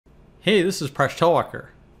Hey, this is Presh Talwalkar.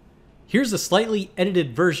 Here's a slightly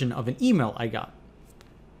edited version of an email I got.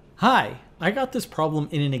 Hi, I got this problem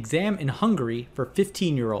in an exam in Hungary for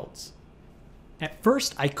 15-year-olds. At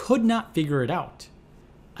first, I could not figure it out.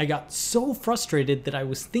 I got so frustrated that I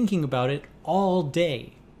was thinking about it all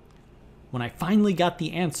day. When I finally got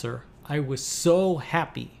the answer, I was so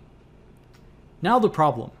happy. Now the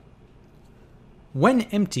problem. When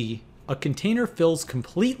empty, a container fills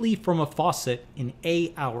completely from a faucet in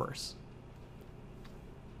A hours.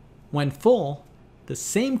 When full, the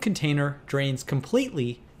same container drains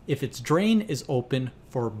completely if its drain is open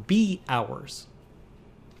for B hours.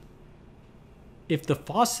 If the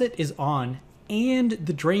faucet is on and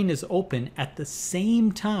the drain is open at the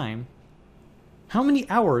same time, how many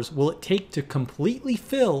hours will it take to completely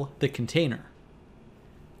fill the container?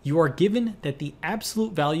 You are given that the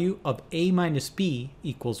absolute value of A minus B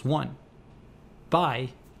equals 1 by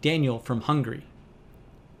Daniel from Hungary.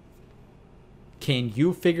 Can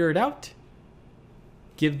you figure it out?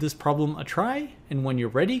 Give this problem a try, and when you're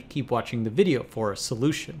ready, keep watching the video for a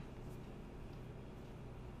solution.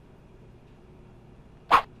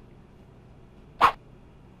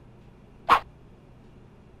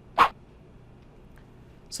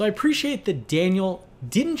 So I appreciate that Daniel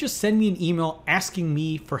didn't just send me an email asking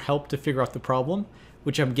me for help to figure out the problem,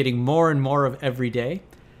 which I'm getting more and more of every day.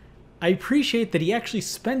 I appreciate that he actually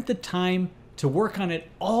spent the time to work on it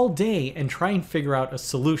all day and try and figure out a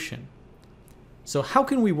solution. So how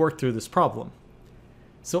can we work through this problem?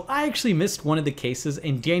 So I actually missed one of the cases,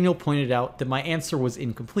 and Daniel pointed out that my answer was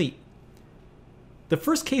incomplete. The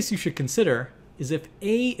first case you should consider is if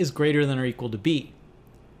A is greater than or equal to B.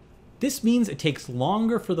 This means it takes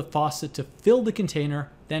longer for the faucet to fill the container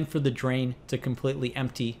than for the drain to completely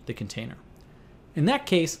empty the container. In that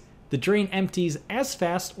case, the drain empties as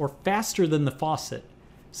fast or faster than the faucet,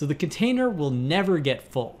 so the container will never get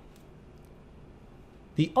full.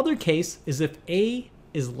 The other case is if A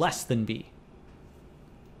is less than B.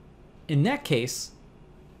 In that case,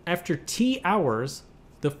 after T hours,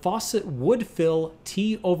 the faucet would fill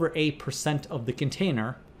T over A percent of the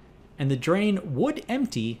container, and the drain would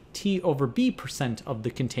empty T over B percent of the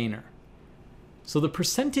container. So the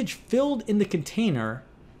percentage filled in the container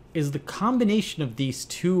is the combination of these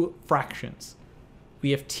two fractions.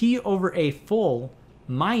 We have T over A full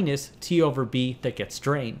minus T over B that gets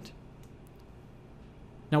drained.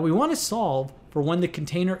 Now we want to solve for when the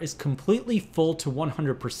container is completely full to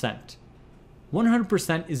 100%.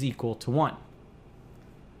 100% is equal to 1.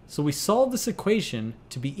 So we solve this equation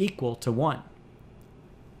to be equal to 1.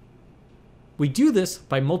 We do this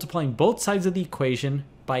by multiplying both sides of the equation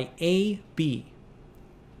by AB.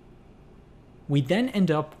 We then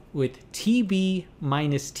end up with TB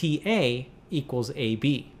minus TA equals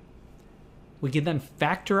AB. We can then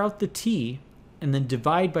factor out the T and then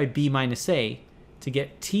divide by B minus A to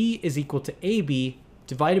get T is equal to AB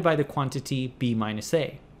divided by the quantity B minus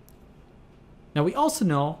A. Now we also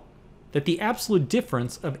know that the absolute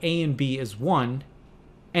difference of A and B is 1,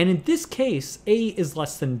 and in this case, A is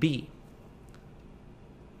less than B.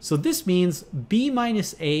 So this means B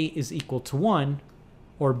minus A is equal to 1,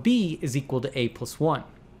 or B is equal to A plus 1.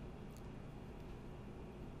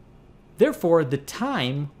 Therefore, the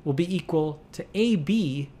time will be equal to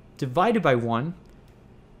AB divided by 1.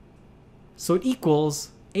 So it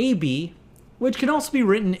equals AB, which can also be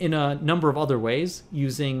written in a number of other ways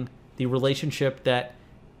using the relationship that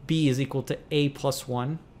B is equal to A plus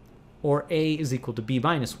 1 or A is equal to B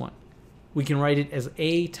minus 1. We can write it as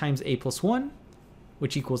A times A plus 1,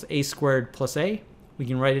 which equals A squared plus A. We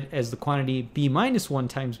can write it as the quantity B minus 1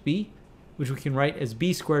 times B, which we can write as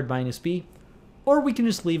B squared minus B, or we can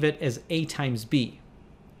just leave it as A times B.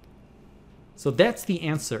 So that's the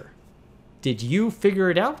answer. Did you figure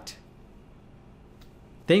it out?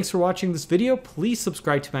 Thanks for watching this video. Please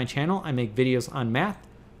subscribe to my channel. I make videos on math.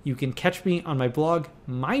 You can catch me on my blog,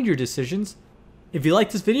 Mind Your Decisions. If you like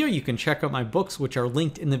this video, you can check out my books, which are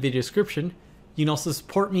linked in the video description. You can also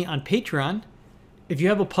support me on Patreon. If you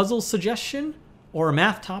have a puzzle suggestion or a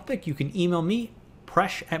math topic, you can email me,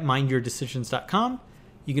 presh@mindyourdecisions.com.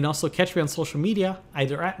 You can also catch me on social media,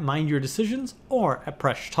 either at Mind Your Decisions or at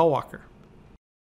Presh Talwalkar.